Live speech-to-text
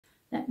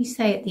Let me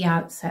say at the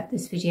outset,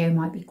 this video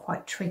might be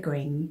quite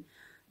triggering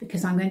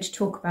because I'm going to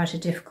talk about a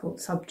difficult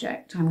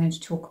subject. I'm going to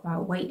talk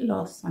about weight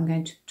loss, I'm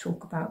going to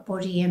talk about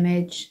body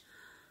image,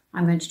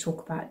 I'm going to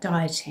talk about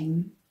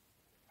dieting.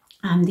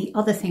 And the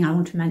other thing I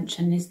want to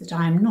mention is that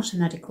I am not a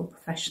medical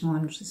professional,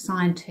 I'm not a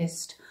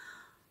scientist.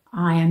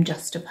 I am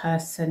just a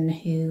person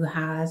who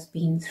has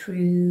been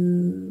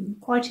through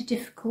quite a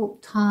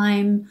difficult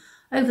time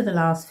over the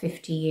last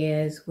 50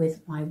 years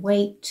with my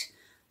weight,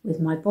 with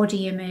my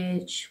body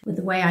image, with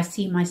the way I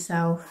see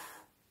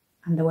myself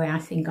and the way I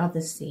think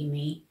others see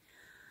me.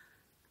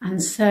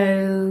 And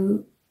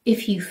so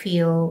if you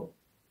feel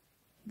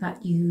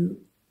that you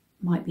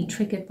might be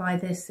triggered by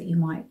this, that you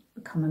might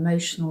become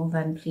emotional,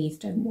 then please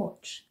don't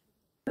watch.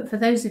 But for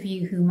those of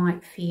you who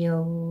might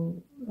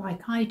feel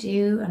like I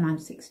do, and I'm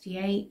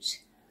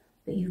 68,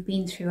 that you've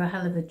been through a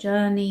hell of a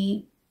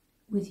journey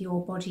with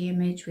your body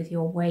image, with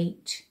your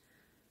weight,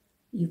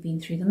 you've been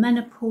through the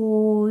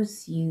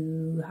menopause,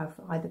 you have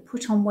either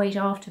put on weight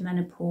after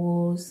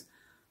menopause,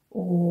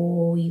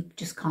 or you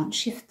just can't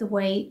shift the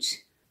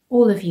weight.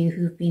 All of you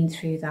who've been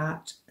through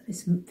that,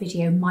 this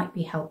video might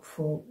be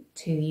helpful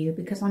to you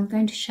because I'm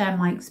going to share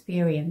my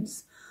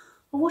experience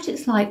of what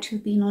it's like to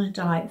have been on a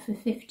diet for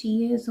 50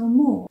 years or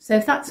more. So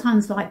if that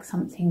sounds like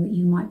something that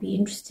you might be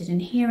interested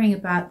in hearing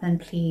about, then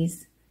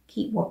please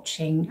keep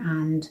watching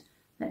and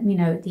let me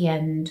know at the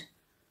end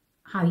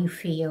how you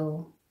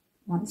feel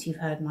once you've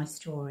heard my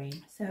story.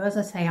 So as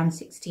I say, I'm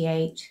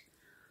 68.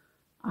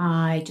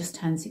 I just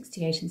turned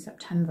 68 in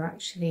September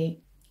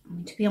actually. I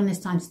mean, to be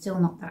honest, I'm still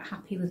not that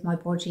happy with my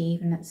body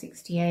even at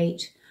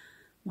 68.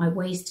 My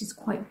waist is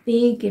quite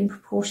big in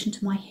proportion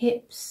to my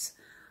hips.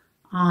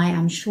 I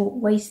am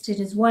short-waisted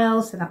as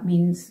well, so that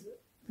means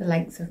the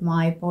length of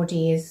my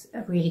body is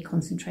really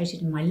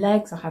concentrated in my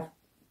legs. I have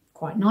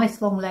quite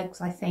nice long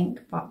legs, I think,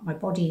 but my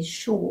body is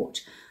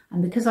short.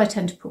 And because I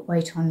tend to put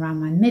weight on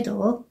around my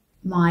middle,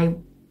 my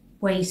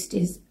waist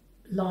is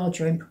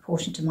larger in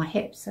proportion to my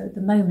hips. So at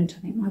the moment,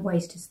 I think my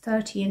waist is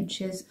 30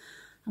 inches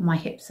and my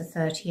hips are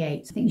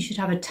 38. So I think you should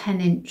have a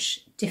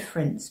 10-inch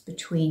difference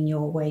between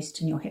your waist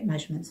and your hip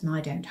measurements, and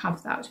I don't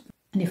have that.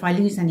 And if I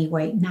lose any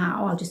weight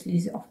now, I'll just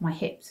lose it off my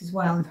hips as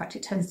well. In fact,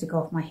 it tends to go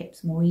off my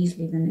hips more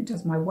easily than it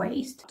does my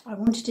waist. I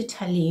wanted to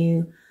tell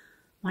you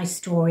my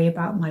story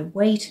about my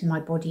weight and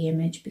my body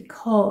image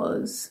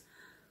because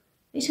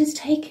it has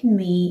taken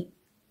me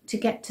to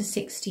get to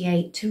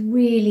 68 to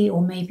really,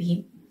 or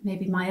maybe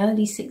my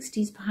early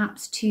 60s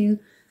perhaps, to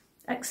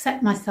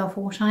accept myself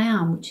for what I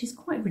am, which is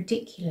quite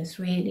ridiculous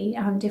really.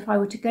 And if I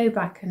were to go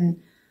back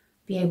and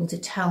be able to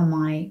tell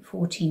my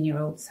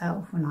 14-year-old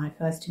self when I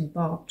first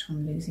embarked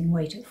on losing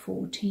weight at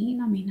 14,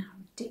 I mean, how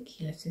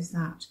ridiculous is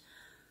that?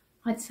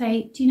 I'd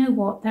say, do you know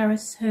what? There are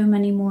so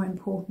many more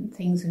important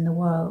things in the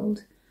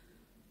world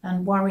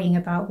than worrying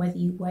about whether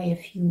you weigh a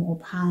few more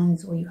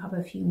pounds or you have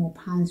a few more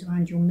pounds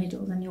around your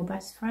middle than your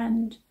best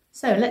friend.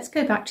 So let's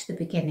go back to the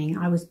beginning.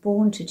 I was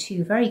born to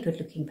two very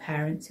good-looking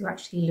parents who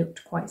actually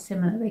looked quite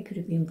similar. They could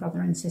have been brother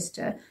and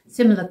sister.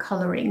 Similar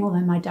colouring, although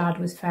my dad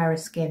was fairer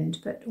skinned,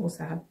 but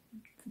also had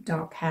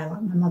dark hair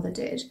like my mother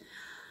did.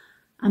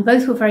 And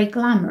both were very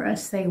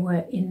glamorous. They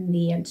were in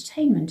the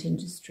entertainment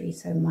industry.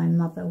 So my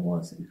mother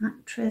was an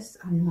actress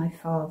and my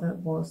father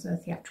was a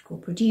theatrical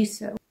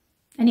producer.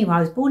 Anyway, I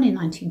was born in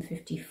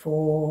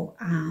 1954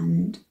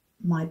 and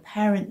my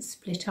parents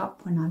split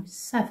up when I was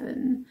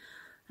 7.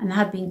 And there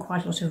had been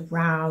quite a lot of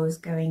rows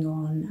going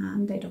on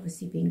and they'd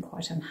obviously been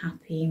quite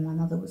unhappy. My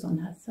mother was on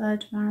her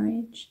 3rd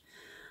marriage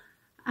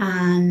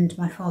and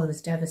my father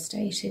was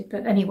devastated.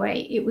 But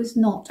anyway, it was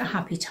not a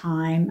happy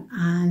time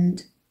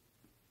and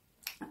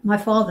my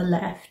father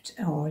left,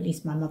 or at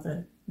least my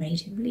mother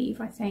made him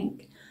leave, I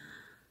think.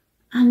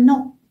 And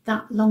not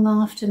that long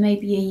after,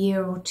 maybe a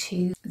year or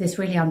two, this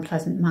really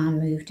unpleasant man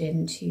moved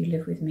in to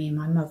live with me and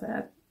my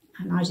mother.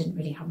 And I didn't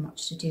really have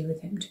much to do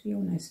with him, to be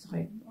honest.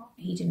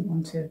 He didn't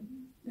want to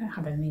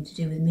have anything to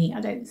do with me, I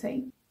don't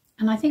think.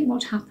 And I think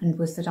what happened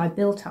was that I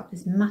built up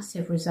this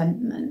massive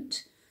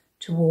resentment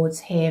towards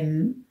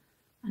him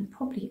and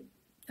probably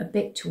a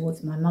bit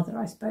towards my mother,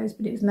 I suppose,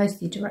 but it was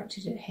mostly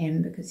directed at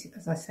him because,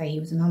 as I say, he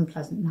was an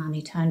unpleasant man.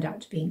 He turned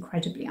out to be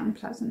incredibly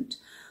unpleasant.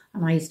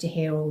 And I used to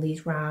hear all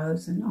these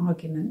rows and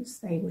arguments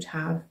they would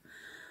have.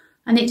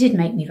 And it did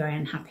make me very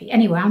unhappy.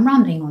 Anyway, I'm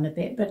rambling on a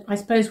bit, but I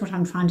suppose what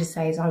I'm trying to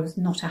say is I was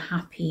not a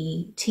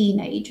happy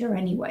teenager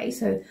anyway.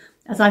 So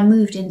as I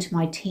moved into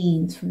my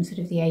teens from sort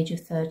of the age of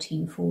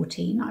 13,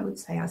 14, I would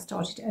say I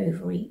started to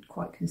overeat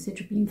quite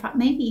considerably. In fact,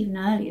 maybe even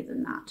earlier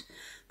than that,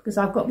 because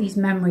I've got these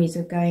memories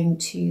of going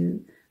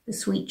to the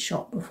sweet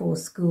shop before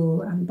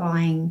school and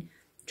buying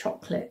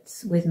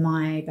chocolates with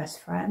my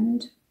best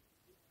friend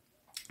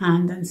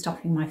and then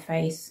stuffing my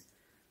face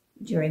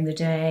during the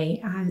day,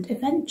 and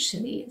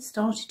eventually it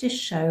started to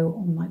show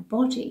on my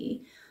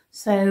body.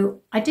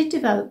 So I did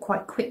develop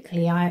quite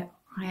quickly. I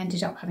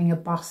ended up having a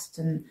bust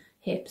and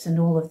hips and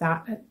all of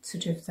that at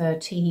sort of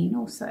 13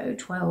 or so,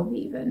 12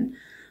 even.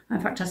 In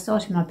fact, I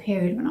started my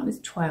period when I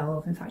was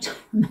 12. In fact, I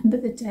remember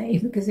the day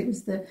because it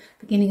was the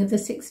beginning of the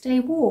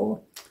 6-Day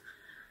War.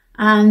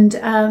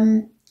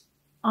 And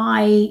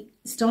I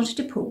started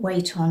to put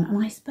weight on,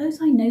 and I suppose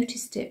I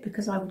noticed it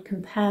because I would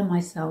compare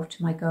myself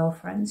to my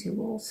girlfriends who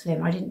were all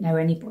slim. I didn't know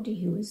anybody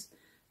who was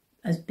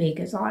as big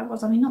as I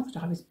was. I mean, not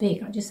that I was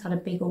big, I just had a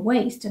bigger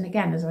waist. And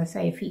again, as I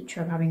say, a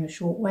feature of having a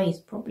short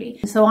waist probably.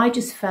 So I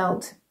just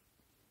felt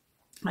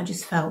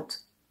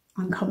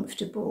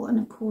uncomfortable. And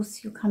of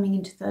course, you're coming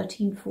into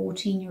 13,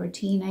 14, you're a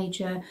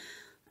teenager.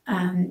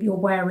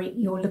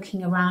 You're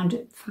looking around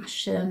at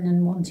fashion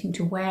and wanting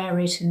to wear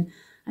it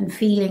and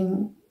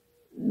feeling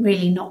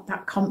really not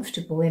that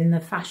comfortable in the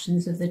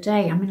fashions of the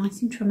day. I mean, I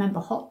seem to remember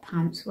hot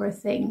pants were a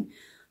thing,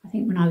 I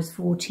think when I was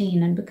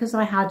 14, and because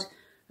I had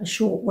a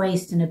short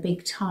waist and a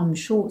big tum,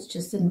 shorts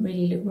just didn't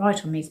really look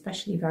right on me,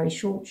 especially very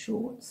short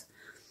shorts.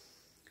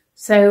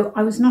 So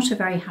I was not a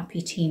very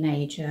happy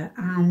teenager,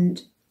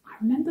 and I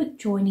remember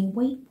joining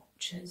Weight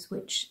Watchers,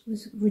 which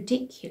was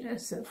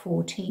ridiculous at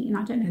 14.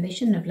 I don't know, they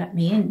shouldn't have let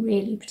me in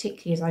really,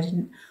 particularly as I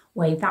didn't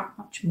weigh that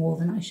much more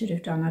than I should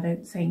have done, I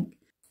don't think.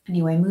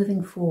 Anyway,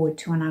 moving forward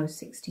to when I was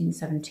 16,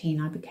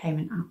 17, I became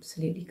an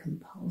absolutely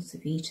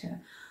compulsive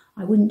eater.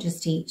 I wouldn't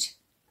just eat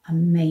a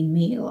main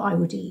meal, I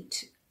would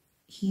eat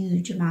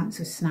huge amounts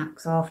of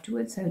snacks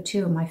afterwards. So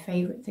two of my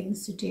favourite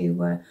things to do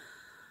were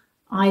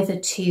either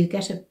to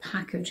get a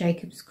pack of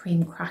Jacob's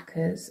cream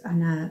crackers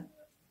and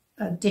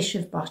a dish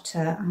of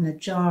butter and a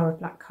jar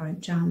of blackcurrant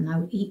jam, and I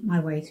would eat my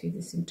way through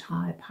this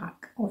entire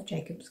pack of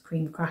Jacob's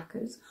cream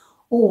crackers.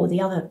 Or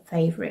the other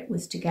favourite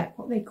was to get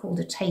what they called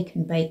a take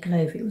and bake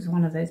loaf. It was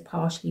one of those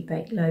partially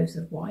baked loaves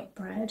of white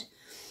bread.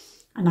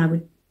 And I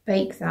would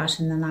bake that,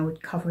 and then I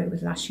would cover it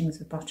with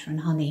lashings of butter and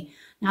honey.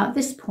 Now at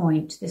this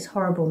point, this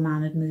horrible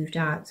man had moved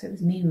out, so it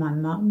was me and my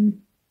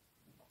mum,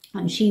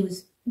 and she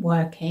was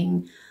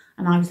working,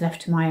 and I was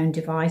left to my own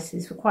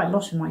devices for quite a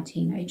lot of my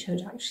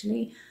teenagehood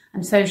actually.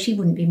 And so she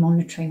wouldn't be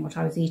monitoring what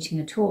I was eating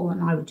at all,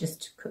 and I would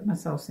just cook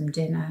myself some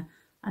dinner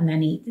and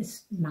then eat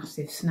this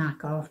massive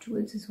snack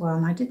afterwards as well.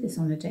 And I did this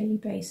on a daily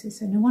basis,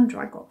 so no wonder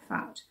I got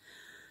fat.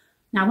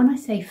 Now, when I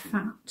say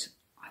fat,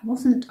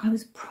 I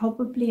was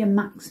probably a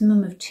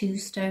maximum of 2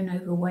 stone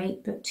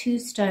overweight, but 2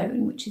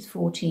 stone, which is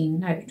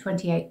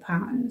 28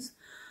 pounds,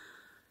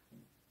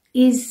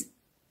 is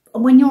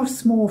when you're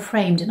small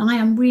framed, and I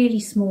am really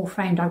small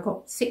framed. I've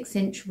got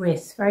 6-inch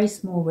wrists, very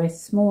small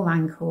wrists, small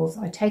ankles.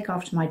 I take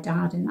after my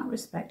dad in that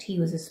respect. He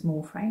was a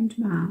small framed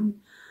man,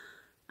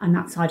 and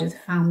that side of the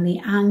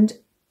family, and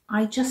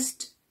I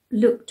just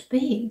looked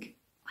big.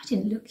 I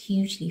didn't look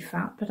hugely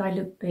fat, but I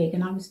looked big,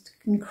 and I was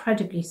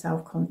incredibly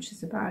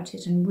self-conscious about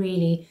it. And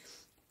really,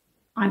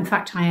 in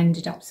fact, I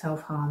ended up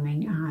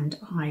self-harming, and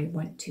I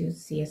went to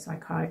see a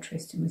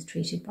psychiatrist and was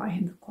treated by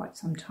him for quite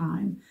some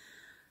time.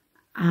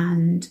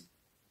 And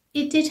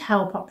it did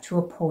help up to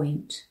a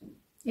point.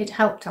 It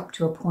helped up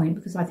to a point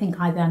because I think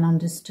I then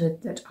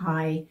understood that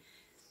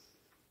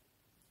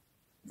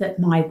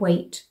my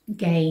weight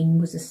gain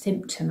was a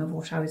symptom of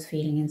what I was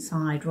feeling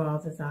inside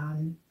rather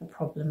than a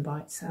problem by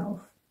itself.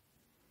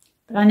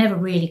 But I never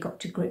really got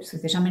to grips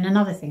with it. I mean,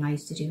 another thing I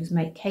used to do was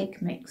make cake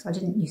mix. I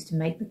didn't used to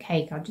make the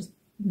cake, I'd just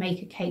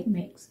make a cake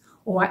mix.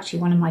 Or actually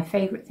one of my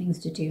favourite things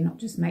to do, not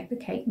just make the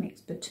cake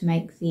mix, but to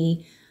make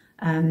the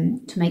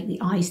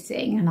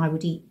icing, and I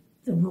would eat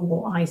the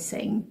raw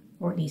icing,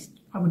 or at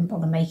least I wouldn't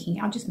bother making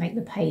it. I'd just make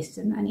the paste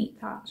and then eat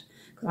that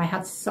because I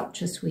had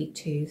such a sweet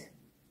tooth.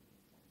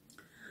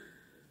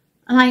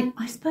 And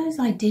I suppose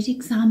I did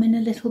examine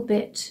a little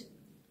bit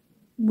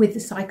with the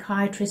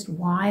psychiatrist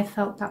why I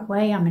felt that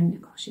way. I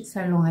mean, gosh, it's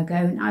so long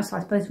ago now, so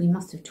I suppose we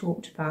must have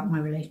talked about my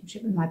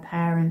relationship with my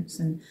parents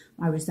and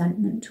my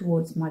resentment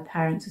towards my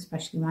parents,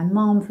 especially my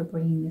mum, for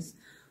bringing this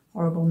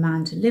horrible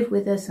man to live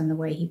with us and the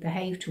way he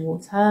behaved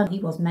towards her. He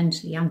was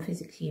mentally and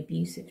physically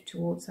abusive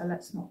towards her.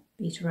 Let's not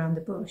beat around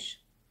the bush.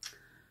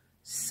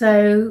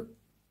 So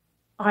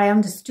I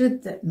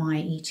understood that my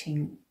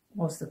eating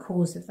was the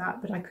cause of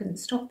that, but I couldn't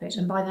stop it.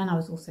 And by then I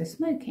was also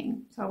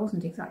smoking, so I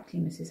wasn't exactly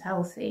Mrs.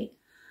 Healthy.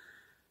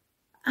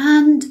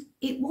 And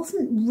it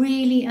wasn't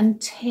really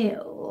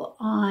until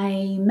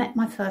I met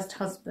my first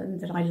husband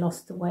that I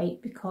lost the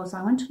weight, because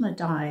I went on a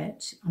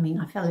diet. I mean,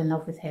 I fell in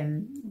love with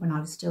him when I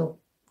was still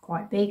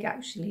quite big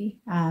actually,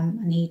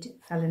 and he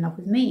fell in love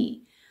with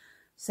me.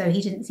 So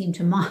he didn't seem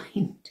to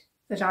mind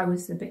that I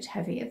was a bit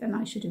heavier than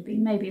I should have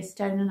been, maybe 1.5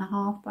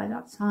 stone by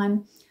that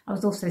time. I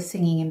was also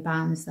singing in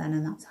bands then,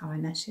 and that's how I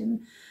met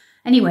him.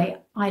 Anyway,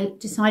 I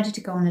decided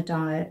to go on a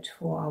diet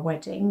for our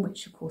wedding,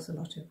 which of course a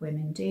lot of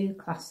women do,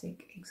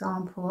 classic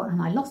example,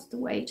 and I lost the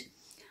weight,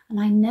 and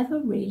I never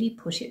really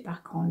put it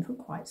back on for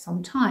quite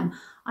some time.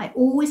 I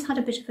always had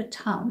a bit of a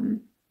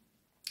tum,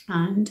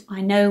 and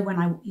I know when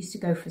I used to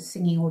go for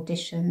singing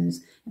auditions,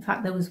 in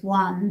fact there was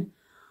one,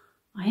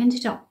 I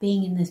ended up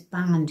being in this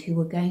band who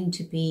were going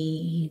to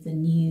be the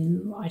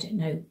new, I don't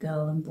know,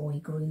 girl and boy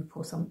group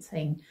or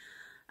something.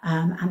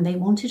 And they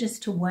wanted us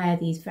to wear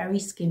these very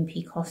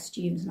skimpy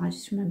costumes. And I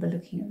just remember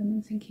looking at them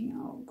and thinking,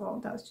 oh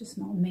God, that's just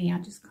not me. I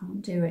just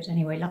can't do it.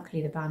 Anyway,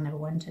 luckily the band never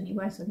went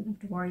anywhere, so I didn't have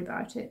to worry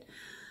about it.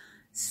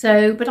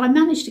 So, but I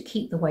managed to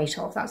keep the weight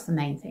off. That's the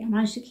main thing. I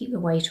managed to keep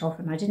the weight off,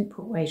 and I didn't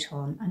put weight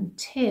on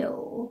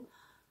until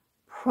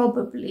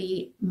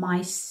probably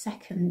my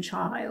second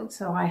child.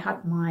 So I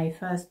had my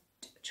first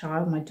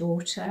child, my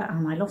daughter,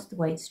 and I lost the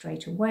weight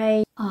straight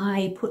away.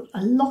 I put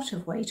a lot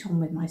of weight on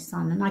with my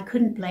son, and I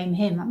couldn't blame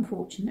him,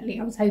 unfortunately.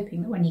 I was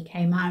hoping that when he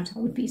came out I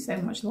would be so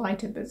much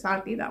lighter, but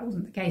sadly that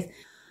wasn't the case.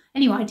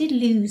 Anyway, I did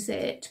lose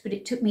it, but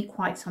it took me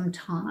quite some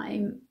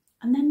time.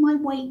 And then my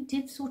weight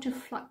did sort of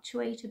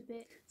fluctuate a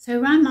bit. So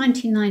around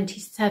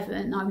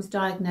 1997, I was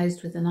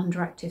diagnosed with an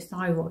underactive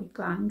thyroid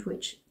gland,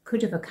 which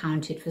could have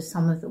accounted for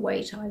some of the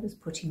weight I was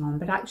putting on.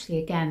 But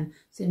actually, again,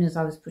 as soon as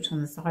I was put on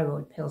the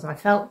thyroid pills, I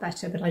felt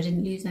better, but I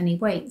didn't lose any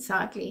weight,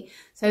 sadly.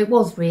 So it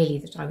was really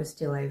that I was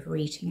still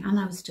overeating, and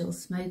I was still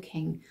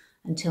smoking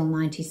until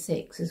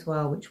 96 as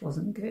well, which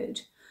wasn't good.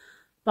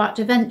 But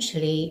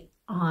eventually,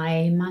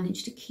 I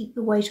managed to keep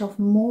the weight off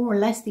more or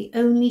less. The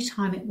only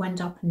time it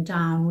went up and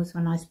down was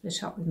when I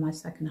split up with my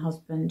second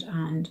husband,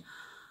 and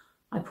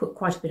I put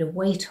quite a bit of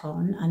weight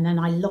on, and then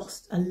I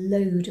lost a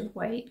load of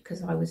weight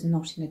because I was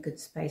not in a good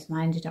space. And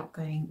I ended up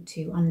going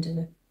to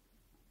under,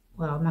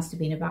 well, it must have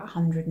been about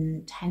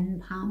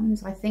 110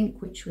 pounds, I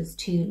think, which was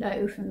too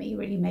low for me,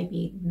 really, maybe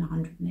even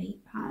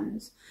 108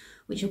 pounds,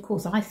 which of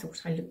course I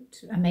thought I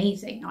looked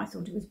amazing. I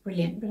thought it was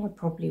brilliant, but I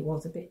probably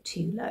was a bit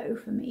too low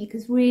for me,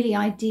 because really,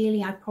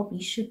 ideally, I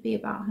probably should be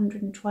about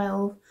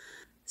 112.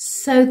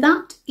 So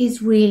that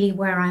is really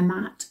where I'm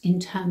at in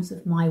terms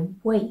of my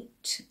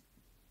weight.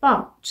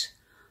 But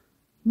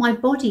my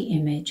body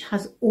image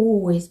has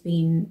always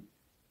been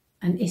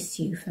an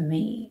issue for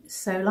me.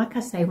 So like I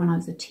say, when I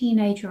was a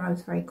teenager, I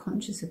was very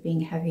conscious of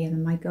being heavier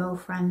than my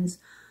girlfriends.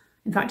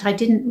 In fact, I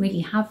didn't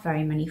really have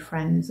very many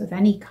friends of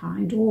any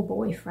kind, or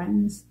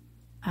boyfriends,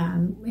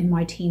 in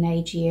my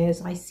teenage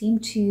years. I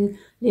seemed to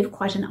live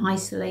quite an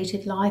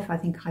isolated life. I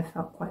think I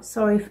felt quite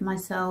sorry for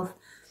myself.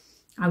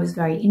 I was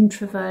very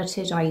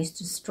introverted. I used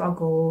to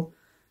struggle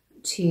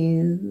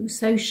to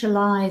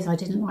socialise. I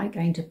didn't like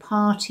going to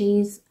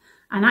parties.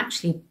 And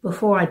actually,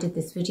 before I did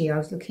this video, I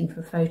was looking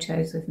for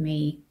photos of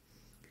me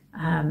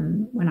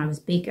when I was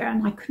bigger,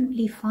 and I couldn't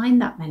really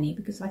find that many,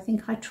 because I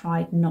think I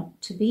tried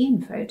not to be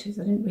in photos.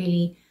 I didn't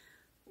really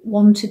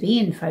want to be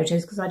in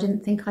photos because I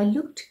didn't think I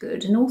looked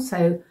good. And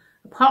also,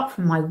 apart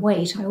from my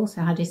weight, I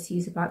also had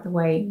issues about the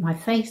way my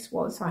face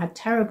was. So I had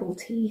terrible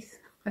teeth.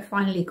 I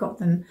finally got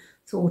them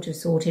sort of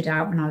sorted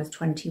out when I was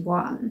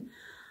 21.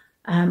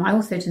 I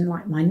also didn't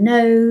like my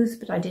nose,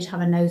 but I did have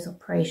a nose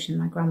operation.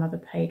 My grandmother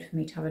paid for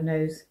me to have a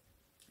nose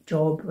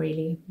job,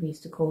 really, we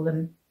used to call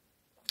them,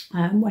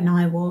 when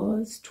I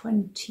was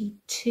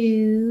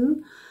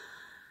 22.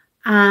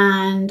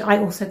 And I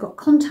also got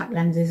contact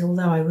lenses,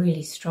 although I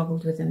really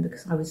struggled with them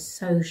because I was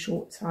so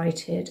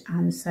short-sighted.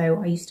 And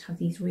so I used to have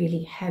these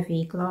really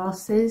heavy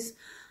glasses.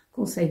 Of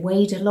course, they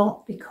weighed a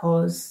lot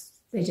because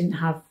they didn't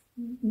have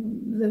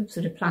the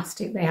sort of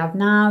plastic they have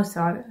now, so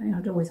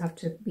I'd always have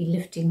to be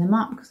lifting them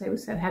up because they were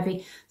so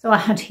heavy. So I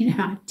had, I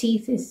had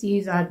teeth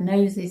issues, I had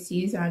nose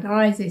issues, I had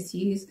eyes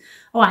issues.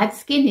 Oh, I had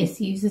skin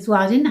issues as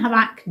well. I didn't have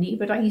acne,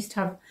 but I used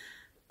to have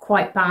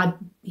quite bad,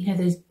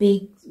 those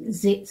big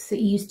zits that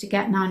you used to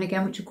get now and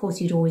again, which of course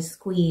you'd always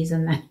squeeze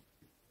and then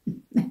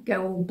they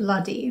go all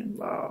bloody.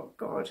 Oh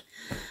God.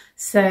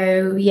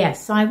 So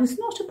yes, I was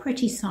not a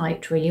pretty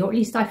sight, really, or at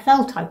least I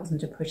felt I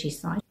wasn't a pretty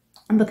sight.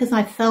 And because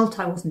I felt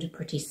I wasn't a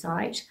pretty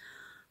sight,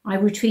 I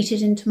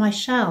retreated into my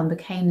shell and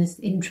became this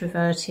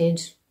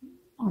introverted,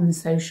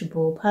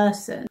 unsociable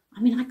person.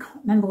 I mean, I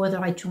can't remember whether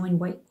I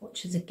joined Weight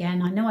Watchers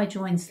again. I know I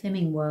joined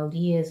Slimming World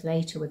years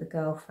later with a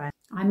girlfriend.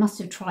 I must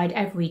have tried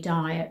every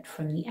diet,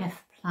 from the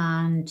E.L.F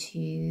plan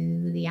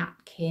to the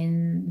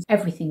Atkins,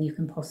 everything you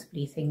can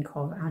possibly think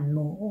of and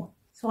more.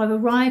 So I've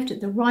arrived at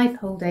the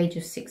ripe old age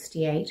of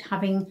 68,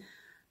 having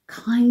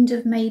kind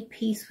of made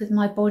peace with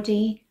my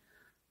body.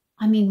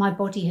 I mean, my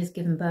body has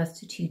given birth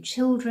to 2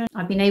 children.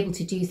 I've been able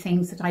to do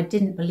things that I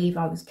didn't believe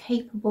I was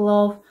capable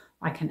of,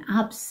 like an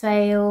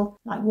abseil,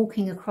 like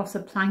walking across a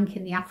plank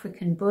in the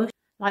African bush,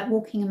 like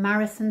walking a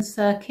marathon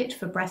circuit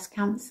for breast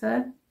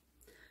cancer.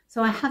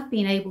 So I have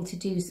been able to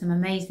do some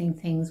amazing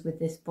things with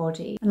this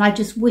body. And I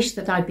just wish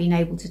that I'd been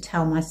able to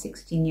tell my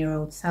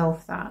 16-year-old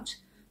self that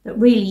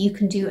really you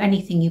can do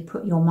anything you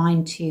put your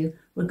mind to,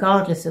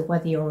 regardless of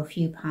whether you're a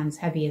few pounds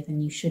heavier than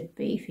you should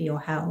be for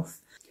your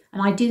health.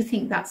 And I do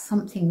think that's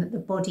something that the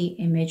body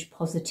image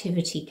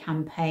positivity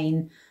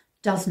campaign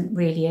doesn't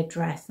really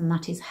address, and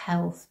that is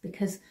health,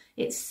 because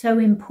it's so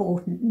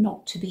important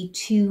not to be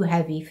too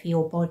heavy for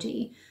your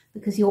body,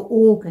 because your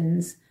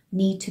organs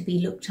need to be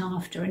looked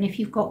after. And if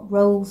you've got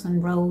rolls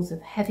and rolls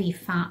of heavy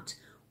fat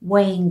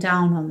weighing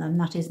down on them,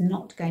 that is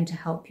not going to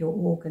help your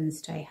organs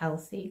stay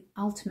healthy.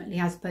 Ultimately,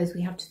 I suppose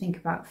we have to think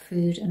about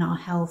food and our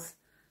health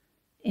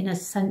in a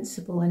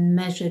sensible and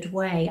measured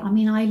way. I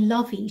mean, I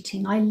love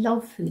eating, I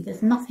love food.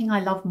 There's nothing I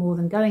love more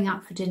than going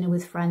out for dinner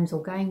with friends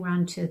or going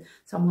round to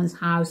someone's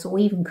house, or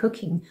even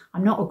cooking.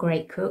 I'm not a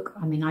great cook.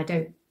 I mean, I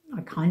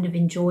kind of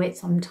enjoy it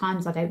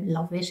sometimes. I don't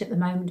love it at the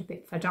moment, a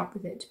bit fed up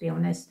with it, to be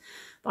honest.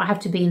 But I have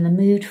to be in the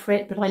mood for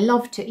it. But I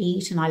love to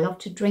eat and I love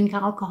to drink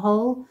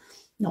alcohol.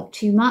 Not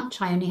too much.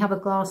 I only have a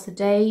glass a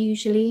day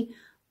usually.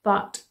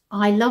 But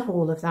I love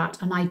all of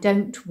that, and I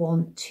don't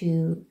want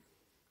to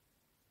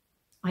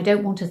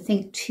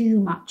think too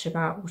much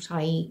about what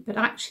I eat, but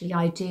actually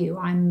I do.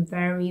 I'm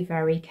very,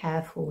 very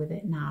careful with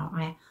it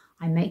now.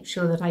 I make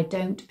sure that I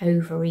don't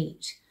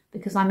overeat,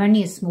 because I'm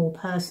only a small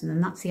person,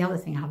 and that's the other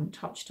thing I haven't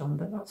touched on,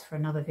 but that's for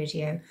another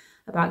video,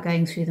 about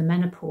going through the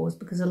menopause,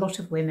 because a lot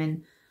of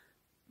women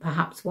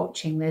perhaps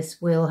watching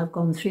this will have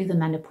gone through the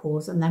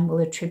menopause and then will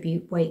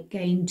attribute weight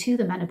gain to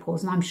the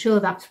menopause. And I'm sure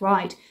that's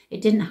right.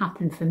 It didn't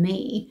happen for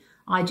me.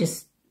 I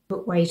just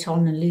put weight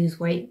on and lose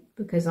weight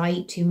because I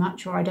eat too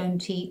much or I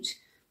don't eat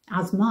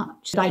as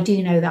much. But I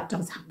do know that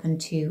does happen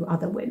to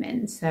other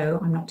women.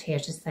 So I'm not here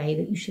to say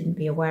that you shouldn't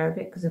be aware of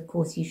it, because of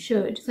course you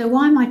should. So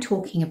why am I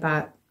talking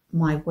about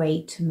my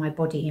weight and my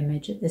body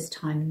image at this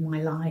time in my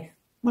life?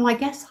 Well, I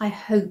guess I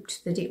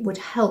hoped that it would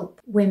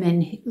help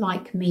women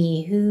like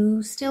me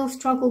who still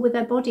struggle with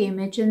their body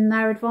image in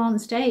their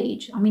advanced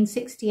age. I mean,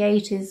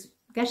 68 is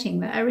getting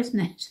there, isn't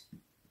it?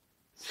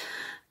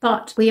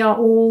 But we are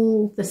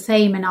all the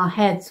same in our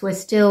heads. We're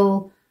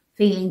still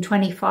feeling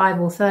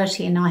 25 or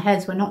 30 in our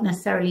heads. We're not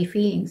necessarily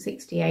feeling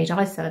 68.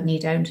 I certainly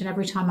don't. And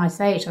every time I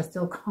say it, I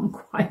still can't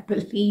quite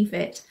believe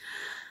it.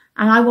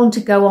 And I want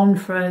to go on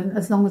for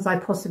as long as I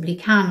possibly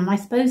can. And I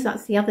suppose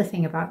that's the other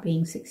thing about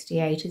being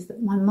 68, is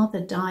that my mother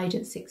died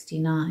at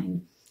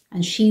 69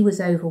 and she was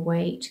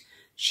overweight.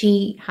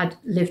 She had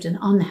lived an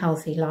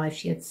unhealthy life.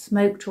 She had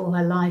smoked all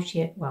her life.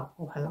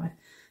 All her life.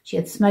 She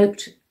had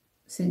smoked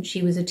since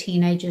she was a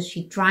teenager.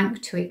 She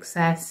drank to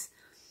excess.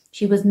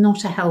 She was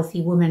not a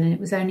healthy woman. And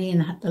it was only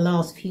in the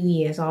last few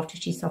years after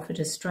she suffered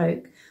a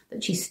stroke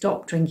that she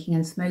stopped drinking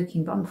and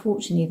smoking. But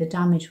unfortunately, the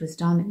damage was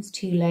done. It was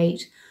too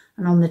late.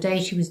 And on the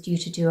day she was due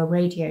to do a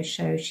radio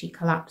show, she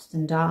collapsed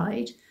and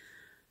died.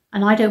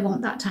 And I don't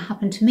want that to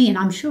happen to me. And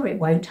I'm sure it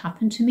won't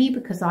happen to me,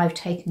 because I've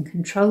taken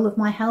control of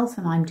my health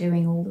and I'm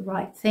doing all the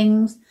right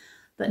things.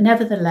 But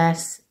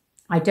nevertheless,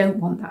 I don't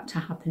want that to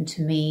happen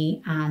to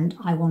me. And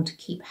I want to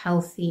keep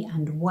healthy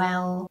and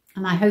well.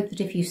 And I hope that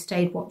if you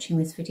stayed watching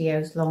this video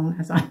as long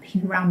as I've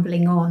been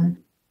rambling on,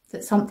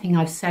 that something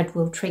I've said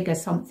will trigger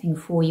something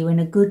for you in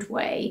a good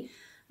way,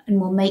 and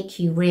will make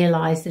you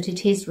realise that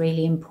it is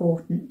really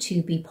important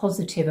to be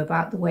positive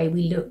about the way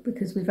we look,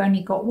 because we've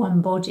only got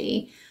one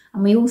body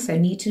and we also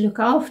need to look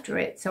after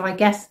it. So I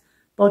guess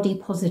body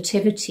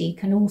positivity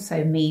can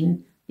also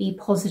mean be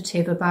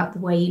positive about the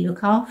way you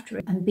look after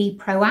it, and be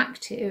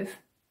proactive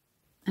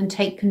and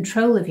take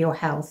control of your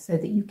health so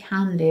that you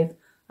can live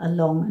a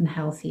long and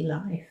healthy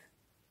life.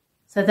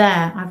 So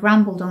there, I've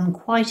rambled on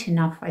quite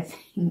enough, I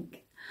think.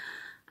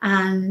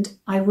 And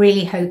I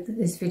really hope that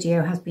this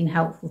video has been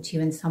helpful to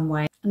you in some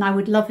way. And I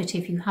would love it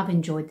if you have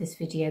enjoyed this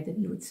video that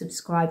you would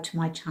subscribe to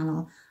my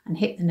channel and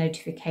hit the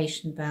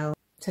notification bell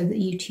so that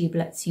YouTube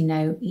lets you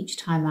know each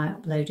time I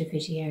upload a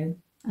video.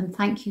 And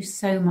thank you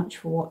so much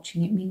for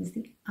watching. It means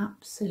the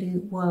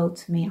absolute world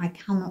to me. I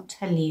cannot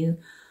tell you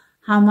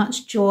how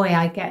much joy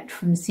I get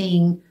from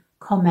seeing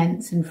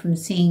comments and from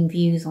seeing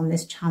views on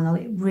this channel.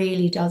 It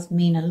really does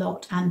mean a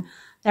lot. And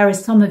there are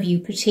some of you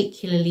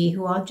particularly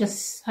who are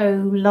just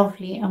so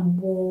lovely and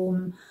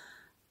warm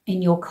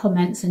in your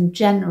comments and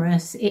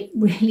generous. It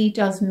really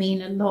does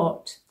mean a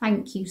lot.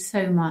 Thank you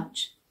so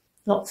much.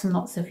 Lots and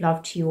lots of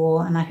love to you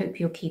all, and I hope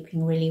you're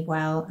keeping really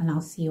well, and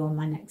I'll see you on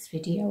my next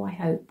video, I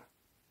hope.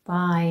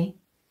 Bye.